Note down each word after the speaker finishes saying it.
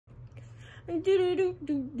Do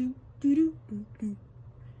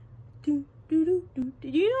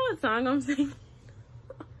you know what song I'm singing?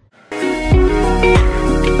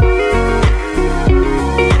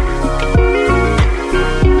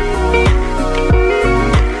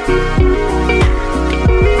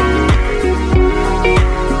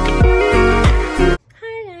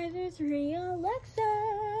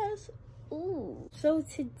 So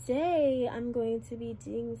today I'm going to be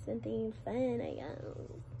doing something fun, I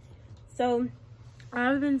guess. So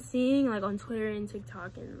I've been seeing like on Twitter and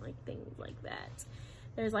TikTok and like things like that,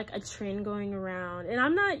 there's like a trend going around, and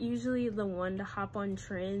I'm not usually the one to hop on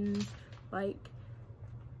trends. Like,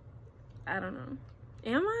 I don't know,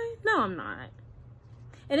 am I? No, I'm not.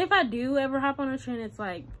 And if I do ever hop on a trend, it's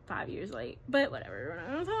like 5 years late. But whatever, we're not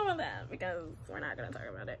gonna talk about that because we're not gonna talk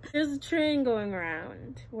about it. There's a trend going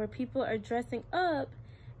around where people are dressing up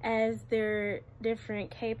as their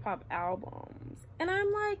different K-pop albums. And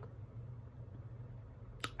I'm like,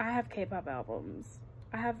 I have K-pop albums.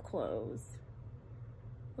 I have clothes.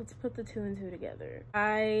 Let's put the 2 and 2 together.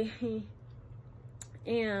 I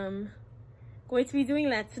am going to be doing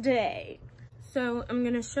that today. So I'm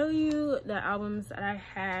gonna show you the albums that I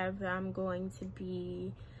have that I'm going to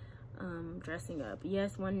be dressing up.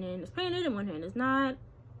 Yes, one hand is painted and one hand is not,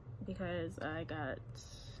 because I got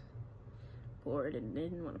bored and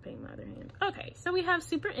didn't want to paint my other hand. Okay, so we have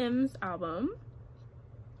Super M's album.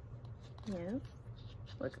 Yes.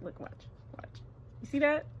 Look, watch. You see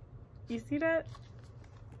that? You see that?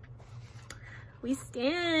 We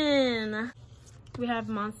stan. We have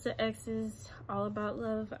Monsta X's All About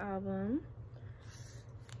Love album.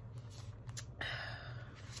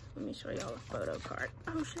 Let me show y'all a photo card.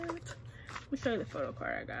 Oh shit. Let me show you the photo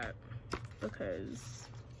card I got, because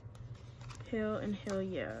Hill and Hill,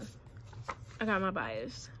 yeah. I got my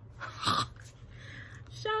bias.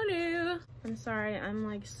 Show new. I'm sorry, I'm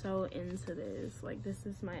like so into this. Like, this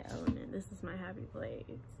is my element. This is my happy place.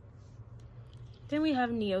 Then we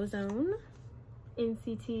have Neozone,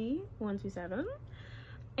 NCT 127.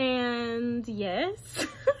 And yes,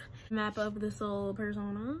 Map of the Soul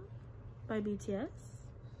Persona by BTS.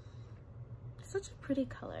 Such a pretty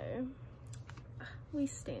color. We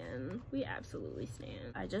stan. We absolutely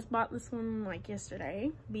stan. I just bought this one like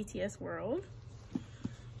yesterday. BTS World.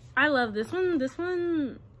 I love this one. This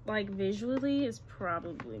one, like, visually is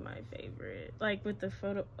probably my favorite. Like, with the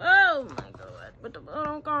photo. Oh my god. With the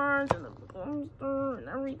photo cards and the poster and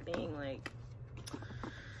everything. Like,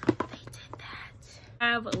 they did that.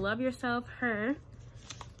 I have Love Yourself, Her.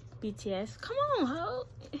 BTS. Come on, ho.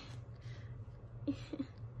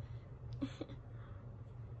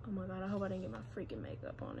 Oh my god, I hope I didn't get my freaking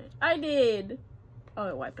makeup on it. I did. Oh,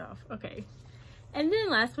 it wiped off. Okay. And then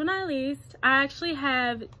last but not least, I actually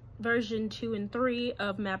have version 2 and 3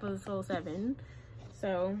 of Map of the Soul 7.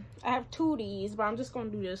 So I have 2 of these, but I'm just gonna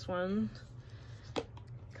do this one,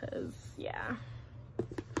 cause yeah.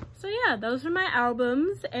 So yeah, those are my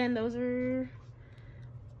albums, and those are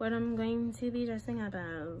what I'm going to be dressing up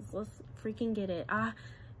as. Let's freaking get it. I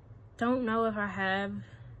don't know if I have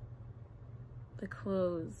the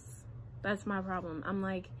clothes. That's my problem.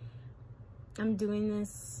 I'm doing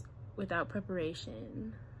this without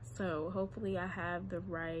preparation, so hopefully I have the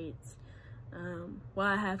right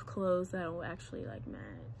I have clothes that will actually like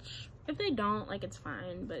match. If they don't, like, it's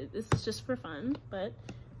fine, but this is just for fun. But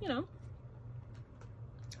you know,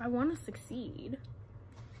 I want to succeed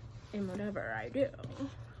in whatever I do.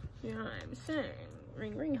 You know what I'm saying?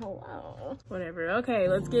 Ring ring, hello. Whatever. Okay,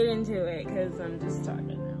 let's get into it, because I'm just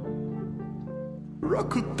talking now.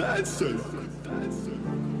 Rock dancer.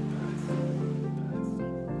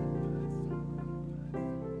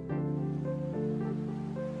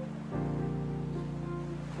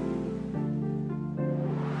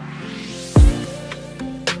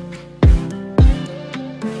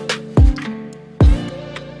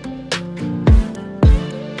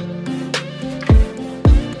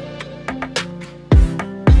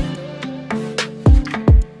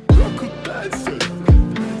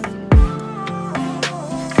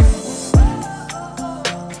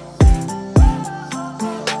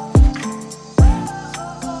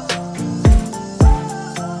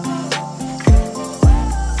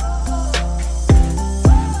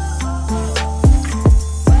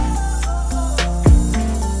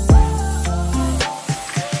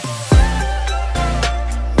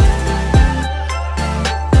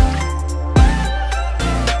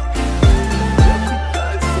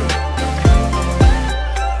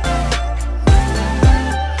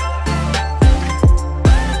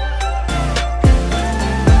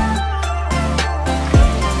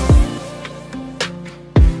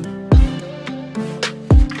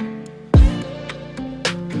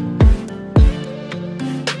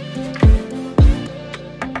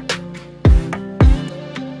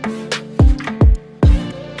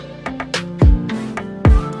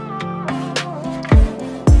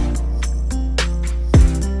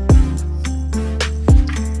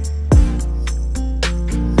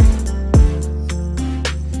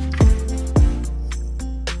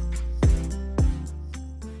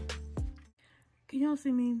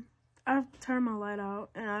 I turned my light out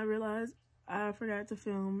and I realized I forgot to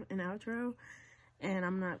film an outro and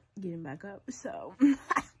I'm not getting back up. So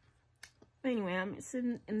anyway, I'm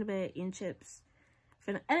sitting in the bed eating chips.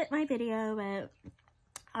 I'm gonna edit my video, but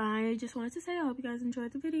I just wanted to say I hope you guys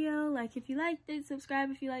enjoyed the video. Like if you liked it,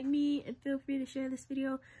 subscribe if you like me, and feel free to share this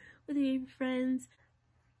video with your friends.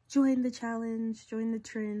 Join the challenge, join the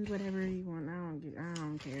trend, whatever you want. I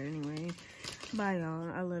don't care anyway. Bye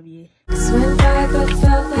y'all. I love you. Went by but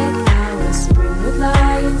felt like I was spring with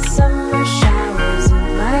light, summer showers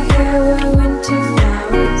in my